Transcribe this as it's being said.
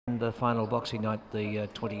the final boxing night, the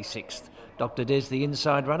 26th. Dr. Des, the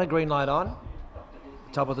inside runner, green light on.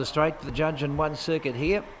 Top of the straight for the judge in one circuit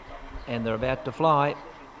here. And they're about to fly.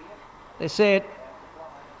 They're set.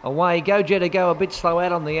 Away, Go Jet to go a bit slow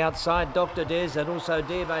out on the outside. Dr. Des and also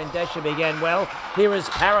Dearbane Dasher began well. Here is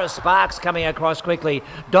Paris Sparks coming across quickly.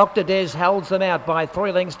 Dr. Des holds them out by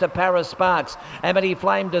 3 lengths to Paris Sparks. Amity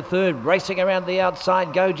Flame to third, racing around the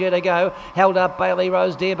outside. Go Jet to go, held up Bailey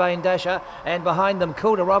Rose, Dearbane Dasher, and behind them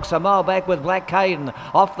Cool to Rock's a mile back with Black Caden.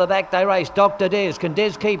 Off the back they race. Dr. Des, can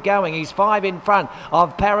Des keep going? He's 5 in front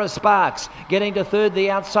of Paris Sparks. Getting to third, the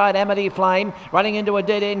outside Amity Flame, running into a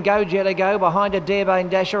dead end. Go Jet to go, behind a Dearbane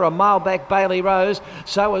Dasher. A mile back Bailey Rose,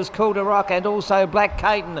 so is Cool to Rock and also Black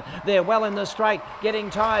Caden. They're well in the straight, getting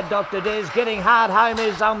tired. Dr. Des getting hard home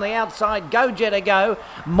is on the outside. Go Jet to go,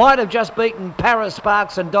 might have just beaten Paris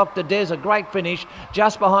Sparks and Dr. Des, a great finish.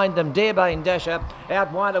 Just behind them Dearbane Dasher,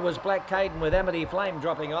 out wider was Black Caden with Amity Flame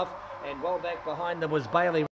dropping off, and well back behind them was Bailey